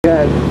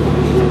Good.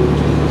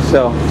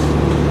 So,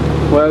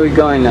 where are we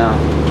going now?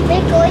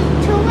 We're going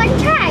to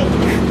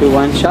Wanchai. To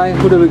Wanchai?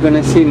 Who are we going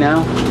to see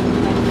now?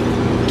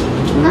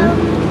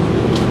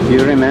 Do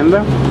you remember?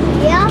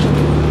 Yeah.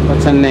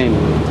 What's her name?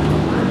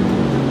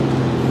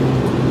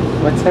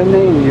 What's her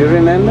name? You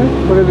remember?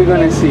 What are we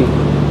going to see?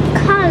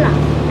 Carla.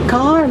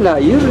 Carla,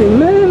 you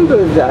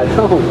remember that?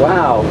 Oh,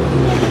 wow.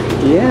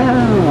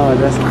 Yeah,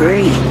 that's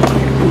great.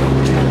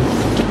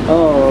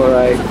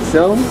 Alright,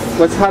 so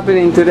what's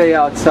happening today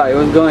outside?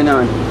 What's going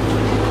on?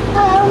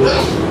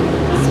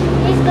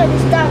 It's going to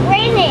start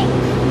raining.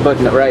 But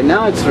right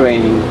now it's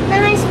raining.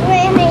 Now it's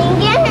raining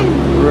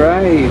again.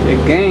 Right,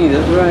 again,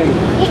 that's right.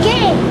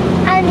 Again.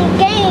 And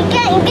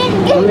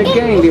again. And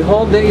again, the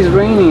whole day is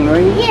raining,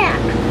 right? Yeah.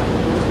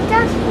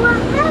 That's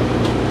what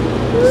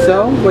happened.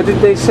 So, what did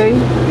they say?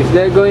 Is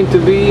there going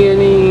to be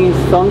any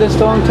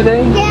thunderstorm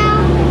today?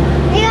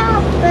 Yeah,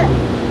 but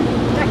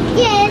not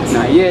yet.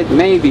 Not yet,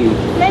 maybe.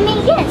 Maybe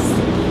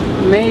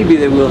yes. Maybe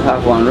they will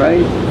have one, right?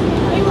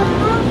 It was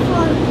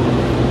awful.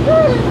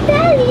 Look,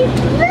 Daddy,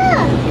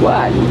 look.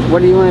 What?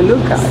 What do you want to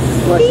look at?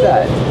 What's See?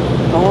 that?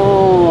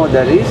 Oh,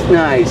 that is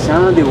nice,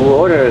 huh? The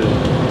water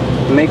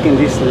making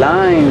these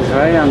lines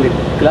right on the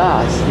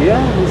glass.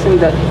 Yeah, isn't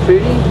that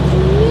pretty?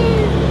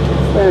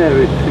 Yeah.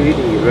 Very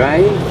pretty,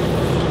 right?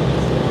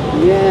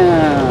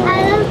 Yeah.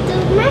 I love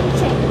the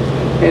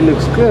magic. It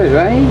looks good,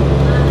 right?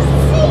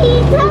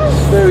 See,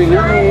 that's very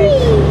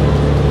nice.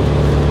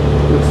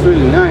 Looks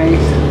really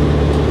nice.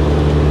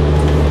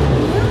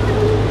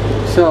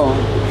 So,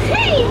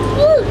 Hey,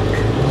 look.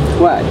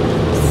 what?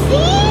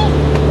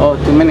 See? Oh,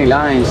 too many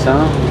lines,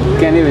 huh?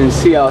 Can't even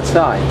see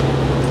outside.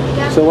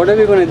 So what are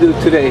we going to do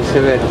today,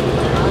 Severo?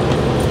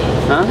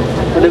 Huh?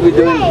 What are we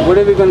doing? Play. What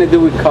are we going to do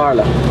with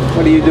Carla?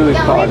 What do you do with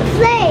Yeah, Carla? we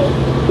play.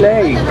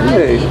 Play.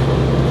 Good.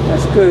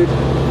 That's good.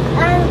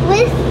 And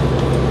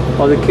with,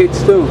 All the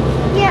kids too.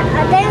 yeah,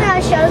 and then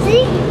I'll show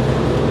you.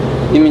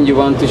 You mean you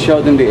want to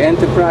show them the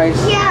Enterprise?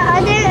 Yeah,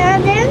 and then.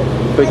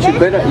 But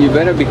you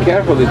better be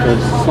careful because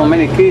so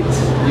many kids,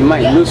 you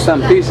might lose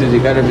some pieces.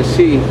 You gotta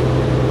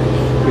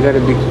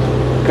be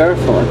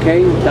careful,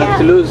 okay? Not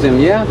to lose them,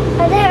 yeah?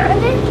 And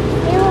then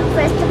you will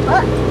press the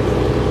button.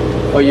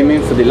 Oh, you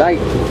mean for the light?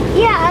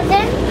 Yeah, and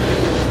then.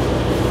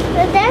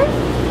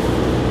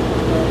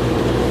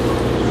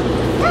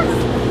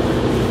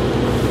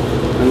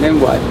 And then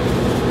what?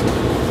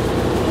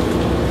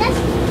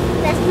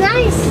 That's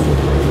nice.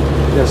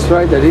 That's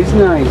right, that is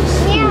nice.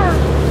 Yeah.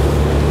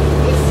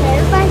 This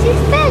Enterprise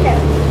is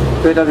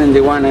better. Better than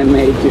the one I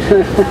made.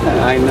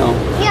 I know.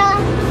 Yeah,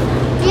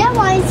 the other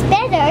one is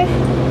better.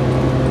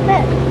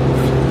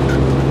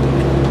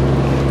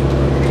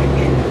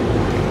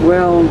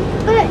 Well,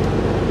 But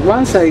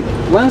once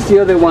the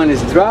other one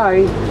is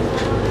dry,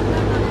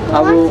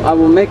 I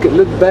will make it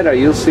look better.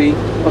 You'll see.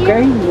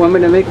 Okay? Want me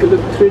to make it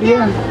look prettier?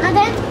 yeah, and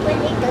then we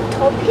make a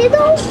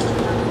torpedo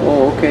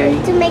Oh, okay.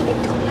 to make a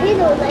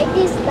torpedo like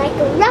this, like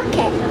a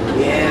rocket.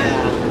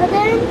 Yeah. And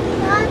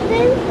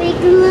then we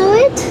glue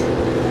it,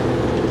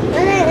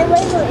 and then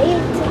wait for it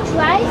to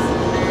dry,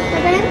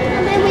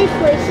 and then we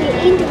put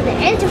it into the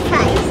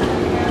Enterprise.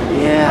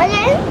 Yeah.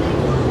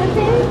 And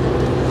then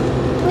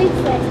we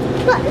press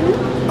the button,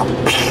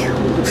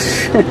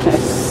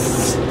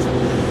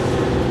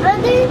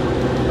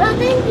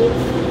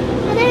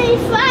 and then it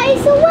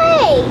flies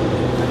away.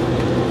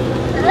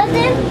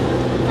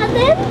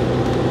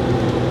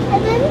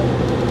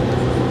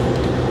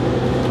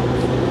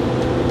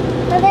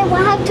 And then we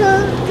have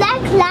two black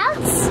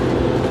clouds.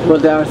 Well,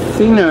 they are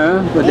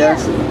thinner, but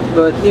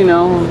but you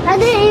know,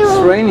 And then it it's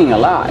will, raining a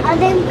lot. and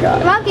then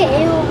God. rocket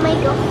it will make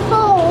a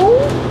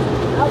hole,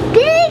 a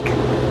big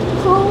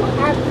hole,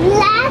 a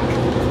black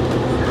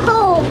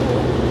hole,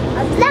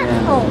 a black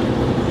Yeah. hole.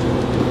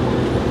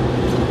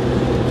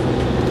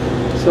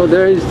 So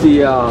there is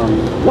the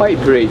white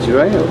bridge,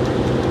 right?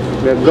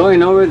 We're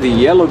going over the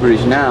yellow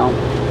bridge now.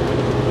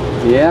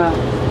 Yeah.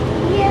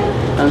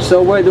 Yeah. And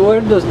so where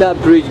does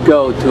that bridge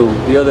go to?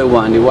 The other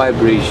one, the white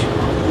bridge.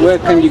 Where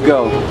can you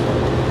go?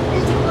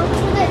 Let's go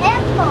to the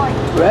airport.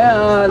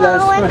 Well,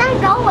 that's Well, we're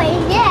right. not going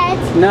yet.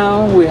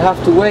 Now we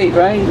have to wait,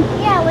 right?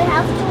 Yeah, we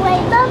have to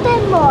wait a little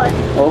bit more.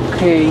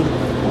 Okay.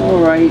 All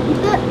right.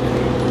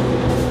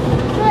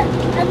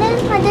 And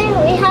then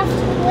we have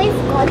to wait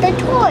for the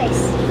toys.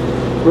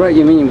 Right.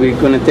 You mean we're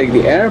gonna take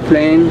the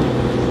airplane?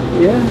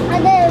 Yeah.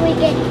 And then we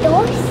get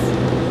toys.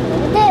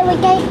 And then we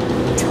get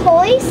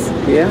toys.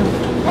 Yeah.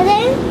 And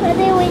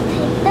then we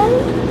take them.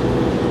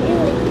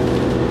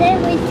 Then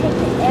we take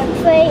the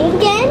airplane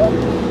again.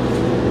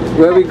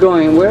 Where are we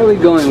going? Where are we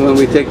going when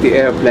we take the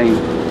airplane?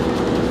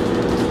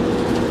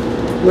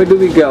 Where do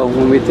we go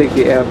when we take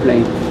the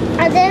airplane?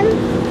 And then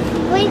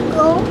we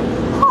go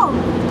home.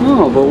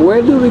 Oh, but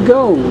where do we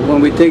go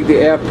when we take the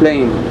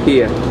airplane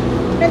here?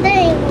 And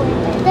then we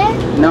went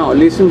there. Now,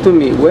 listen to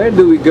me. Where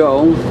do we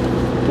go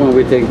when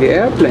we take the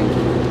airplane?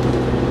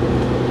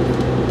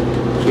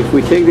 If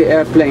we take the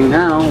airplane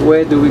now,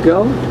 where do we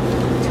go?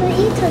 To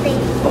Italy.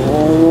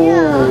 Oh.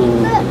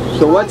 Yeah.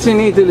 So what's in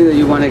Italy that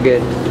you want to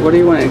get? What do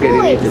you want to get in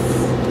Toys.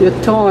 Italy?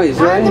 Your toys,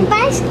 And right? the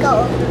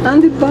bicycle.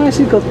 And the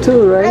bicycle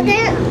too, right? And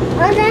then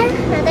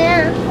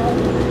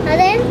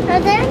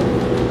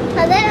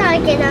I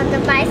get on the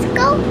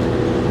bicycle.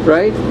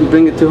 Right? You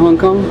bring it to Hong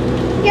Kong?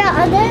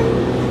 Yeah, and then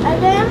I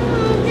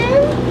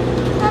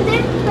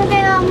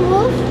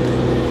move.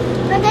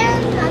 And then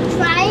I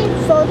try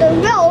for the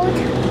road.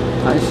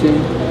 I see.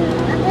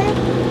 And then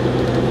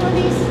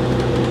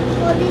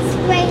for this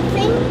great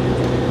thing.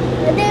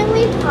 And then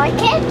we park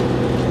it.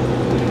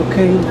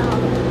 Okay.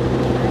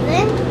 And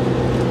then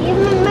you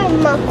remember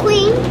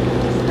McQueen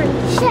and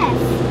Chef.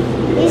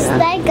 It's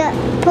like a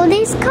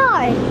police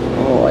car.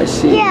 Oh, I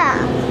see. Yeah.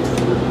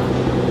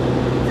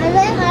 And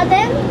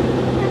then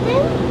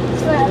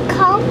when it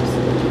comes,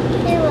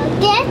 they will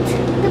get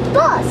the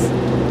bus.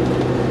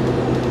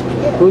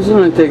 Who's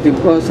gonna take the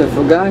bus? I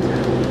forgot.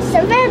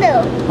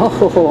 Severo.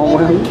 Oh,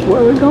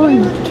 where are we They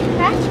going? will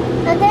catch,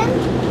 and then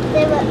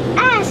they will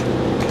ask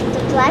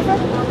the driver.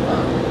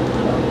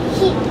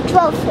 He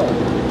truffle.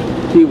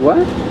 He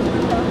what?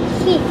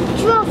 He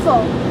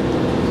truffle.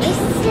 He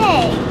say.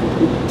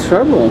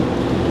 Trouble.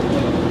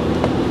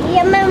 You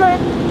remember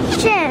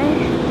Chen?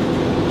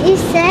 He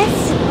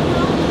says,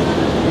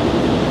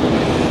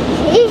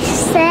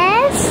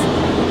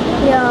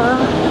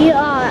 you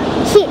are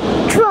hit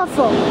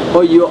truffle.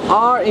 Oh, you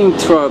are in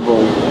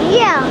trouble.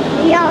 Yeah,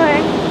 you are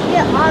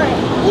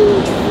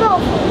in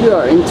trouble. You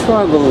are in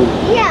trouble.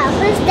 Yeah,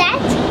 what's that?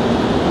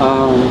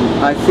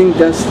 I think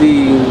that's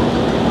the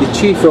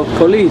chief of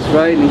police,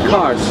 right? In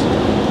cars.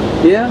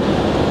 Yeah?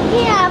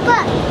 Yeah,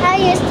 but I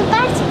used the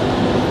bicycle.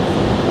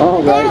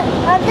 Oh, right.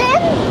 And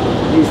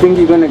then, You think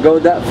you're gonna go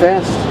that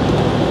fast?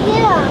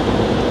 yeah.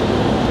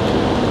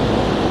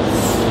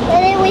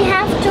 And then we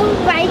have to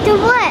ride the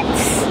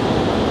woods.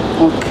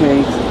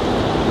 Okay.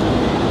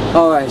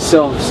 Alright,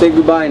 so say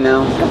goodbye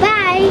now.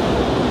 Goodbye.